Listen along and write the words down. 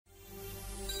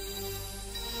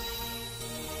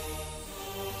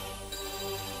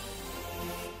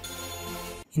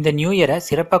இந்த நியூ இயரை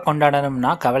சிறப்பாக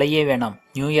கொண்டாடணும்னா கவலையே வேணாம்.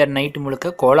 நியூ இயர் நைட்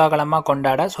முழுக்க கோலாகலமாக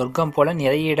கொண்டாட சொர்க்கம் போல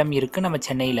நிறைய இடம் இருக்குது நம்ம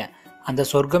சென்னையில். அந்த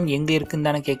சொர்க்கம் எங்கே இருக்குன்னு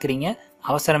தானே கேட்குறீங்க?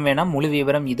 அவசரம் வேணாம், முழு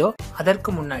விவரம் இதோ.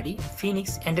 அதற்கு முன்னாடி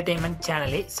ஃபீனிக்ஸ் என்டர்டெயின்மெண்ட்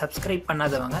சேனலை சப்ஸ்கிரைப்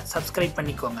பண்ணாதவங்க சப்ஸ்கிரைப்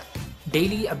பண்ணிக்கோங்க.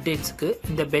 டெய்லி அப்டேட்ஸுக்கு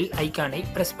இந்த பெல் ஐக்கானை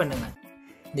ப்ரெஸ் பண்ணுங்கள்.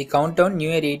 தி countdown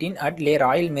new year 18 at Leh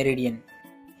Royal meridian.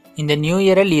 இந்த நியூ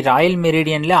இயரை லி ராயல்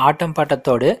மெரிடியனில் ஆட்டம்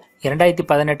பாட்டத்தோடு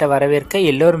 2018 வரவேற்க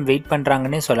எல்லோரும் வெயிட்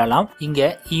பண்ணுறாங்கன்னே சொல்லலாம். இங்கே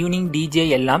ஈவினிங் டிஜே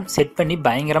எல்லாம் செட் பண்ணி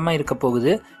பயங்கரமாக இருக்க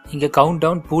போகுது. இங்கே கவுண்ட்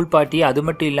டவுன், பூல் பார்ட்டி, அது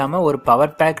மட்டும் இல்லாமல் ஒரு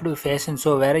பவர் பேக்டு ஃபேஷன்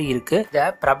ஷோ வேற இருக்கு. இந்த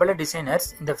பிரபல டிசைனர்ஸ்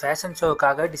இந்த ஃபேஷன்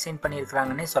ஷோக்காக டிசைன்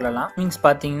பண்ணியிருக்கிறாங்கன்னே சொல்லலாம். மீன்ஸ்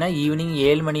பார்த்தீங்கன்னா ஈவினிங்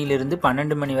 7 மணிலிருந்து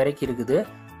 12 மணி வரைக்கும் இருக்குது.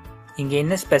 இங்கே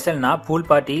என்ன ஸ்பெஷல்னா pool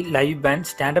party, live pant,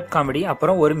 stand up comedy,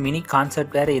 அப்புறம் ஒரு மினி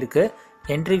கான்சர்ட் வேற இருக்கு.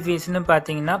 என்ட்ரி ஃபீஸ்னு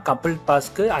பார்த்தீங்கன்னா கப்புள்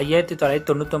பாஸ்க்கு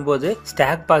 5999,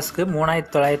 ஸ்டாக் பாஸ்க்கு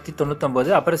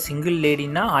 3999, அப்புறம் single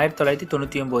லேடின்னா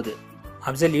 1999.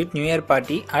 Absolute new year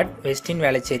party at வெஸ்டின்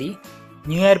Velachery.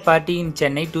 New year party இன்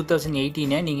சென்னை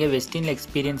 2018 நீங்கள் வெஸ்டினில்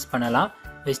எக்ஸ்பீரியன்ஸ் பண்ணலாம்.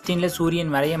 வெஸ்டினில்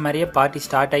சூரியன் மறைய பார்ட்டி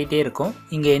ஸ்டார்ட் ஆகிட்டே இருக்கும்.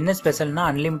 இங்கே என்ன ஸ்பெஷல்னா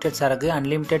அன்லிமிட்டெட் சரக்கு,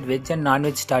 unlimited veg and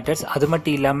non veg starters, அது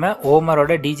மட்டும் இல்லாமல்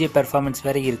ஓமரோட டிஜே பெர்ஃபார்மன்ஸ்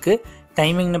வேறு இருக்குது.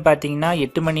 டைமிங்னு பார்த்தீங்கன்னா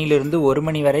 8 மணிலிருந்து 1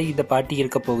 மணி வரை இந்த பார்ட்டி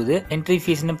இருக்க போகுது. என்ட்ரி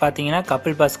ஃபீஸ்னு பார்த்தீங்கன்னா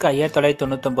கப்பிள் பாஸ்க்கு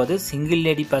 5999, சிங்கிள்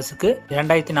லேடி பாஸுக்கு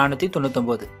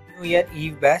 2499. நியூ இயர்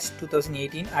ஈவ் பேஷ்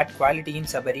 2018 at quality in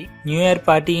Sabari. New year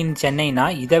party இன் சென்னைனா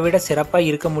இதை விட சிறப்பாக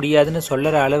இருக்க முடியாதுன்னு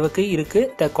சொல்லுற அளவுக்கு இருக்கு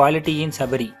த குவாலிட்டி இன்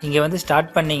சபரி. இங்கே வந்து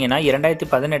ஸ்டார்ட் பண்ணீங்கன்னா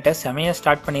 2018 செமையாக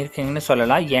ஸ்டார்ட் பண்ணியிருக்கீங்கன்னு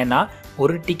சொல்லலாம். ஏன்னா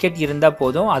ஒரு டிக்கெட் இருந்தால்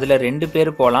போதும், அதில் 2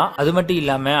 பேர் போகலாம். அது மட்டும்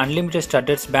இல்லாமல் அன்லிமிட்டட்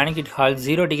ஸ்டார்டர்ஸ், பேனிக்வெட் ஹால்,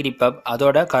 0 டிகிரி பப்,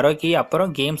 அதோட கரோக்கி,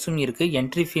 அப்புறம் கேம்ஸும் இருக்குது.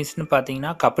 என்ட்ரி ஃபீஸ்னு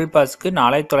பார்த்தீங்கன்னா கப்பிள் பாஸுக்கு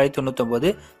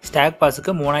 4999, ஸ்டாக்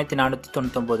பாஸுக்கு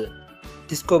 3499.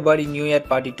 Disco body new year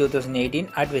party 2018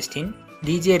 at வெஸ்டின்.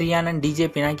 DJ Ryan and DJ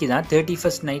Pinaki தான்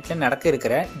 31st நைட்டில் நடக்க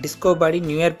இருக்கிற டிஸ்கோ பாடி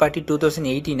நியூ இயர் பார்ட்டி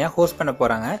 2018 ஹோஸ்ட் பண்ண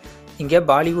போகிறாங்க. இங்கே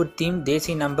பாலிவுட் தீம்,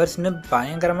 தேசி நம்பர்ஸ்னு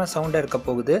பயங்கரமாக சவுண்டாக இருக்க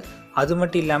போகுது. அது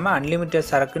மட்டும் இல்லாமல் அன்லிமிட்டட்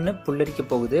சரக்குன்னு புல்லரிக்க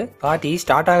போகுது. பார்ட்டி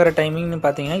ஸ்டார்ட் ஆகிற டைமிங்னு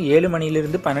பார்த்தீங்கன்னா 7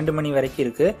 மணிலிருந்து 12 மணி வரைக்கும்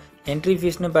இருக்குது. என்ட்ரி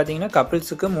ஃபீஸ்னு பார்த்தீங்கன்னா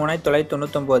கப்பிள்ஸுக்கு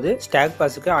 3999, ஸ்டாக்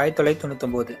பாஸுக்கு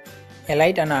 1999.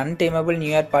 Elite and அன்டைமபிள்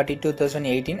new year party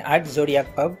 2018 at zodiac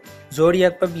pub.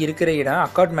 Zodiac பப் இருக்கிற இடம்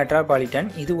அக்கார்ட் மெட்ரோபாலிட்டன்.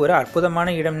 இது ஒரு அற்புதமான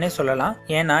இடம்னே சொல்லலாம்.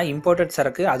 ஏன்னா இம்போர்ட்டட்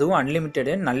சரக்கு, அதுவும்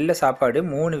அன்லிமிட்டடு, நல்ல சாப்பாடு,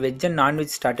 3 வெஜ் அண்ட்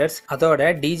நான்வெஜ் ஸ்டார்டர்ஸ், அதோட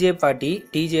DJ party,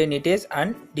 DJ நிட்டேஸ்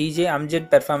and DJ அம்ஜெட்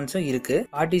பெர்ஃபார்மன்ஸும் இருக்கு.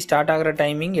 பார்ட்டி ஸ்டார்ட் ஆகிற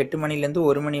டைமிங் 8 மணிலேருந்து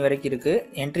 1 மணி வரைக்கும் இருக்கு.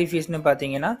 என்ட்ரி ஃபீஸ்னு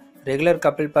பார்த்தீங்கன்னா ரெகுலர்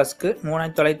கப்பிள் பாஸ்க்கு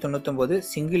 3999,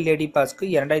 சிங்கிள் லேடி பாஸ்க்கு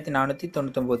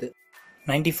 2499.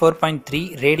 94.3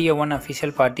 radio 1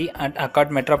 official party at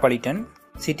accord metropolitan.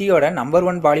 சிட்டியோட number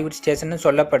 1 Bollywood station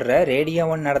சொல்லப்படுற ரேடியோ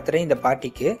 1 நடத்துகிற இந்த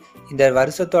பார்ட்டிக்கு இந்த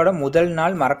வருஷத்தோட முதல்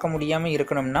நாள் மறக்க முடியாமல்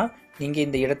இருக்கணும்னா நீங்கள்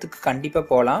இந்த இடத்துக்கு கண்டிப்பாக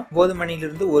போகலாம். 9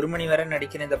 மணிலிருந்து 1 மணி வரை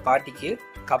நடிக்கிற இந்த பார்ட்டிக்கு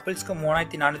கப்பிள்ஸ்க்கு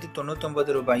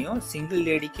 3499 ரூபாயும், சிங்கிள்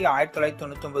லேடிக்கு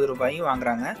 1999 ரூபாயும்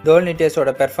வாங்குறாங்க. டோல்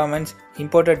நிட்டேஸோட பெர்ஃபார்மன்ஸ்,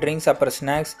 இம்போர்ட்டட் ட்ரிங்க்ஸ், அப்புறம்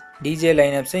ஸ்நாக்ஸ், டிஜே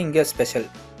லைனப்ஸும் இங்கே special.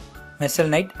 Mersal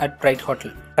night at bright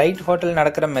hotel. Bright hotel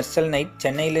நடக்கிற மெர்சல் நைட்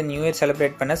சென்னையில் நியூ இயர்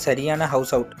செலிப்ரேட் பண்ண சரியான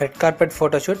house out. Red carpet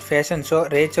photoshoot, fashion show,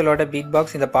 ரேச்சலோட beat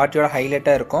box இந்த பார்ட்டியோட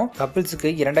ஹைலைட்டாக இருக்கும்.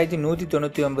 கப்பிள்ஸுக்கு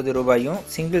 2199 ரூபாயும்,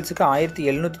 சிங்கிள்ஸுக்கு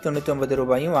 1799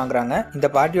 ரூபாயும் வாங்குறாங்க. இந்த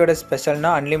பார்ட்டியோட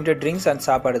ஸ்பெஷல்னா அன்லிமிட்டட் ட்ரிங்க்ஸ் அண்ட்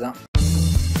சாப்பாடு தான்.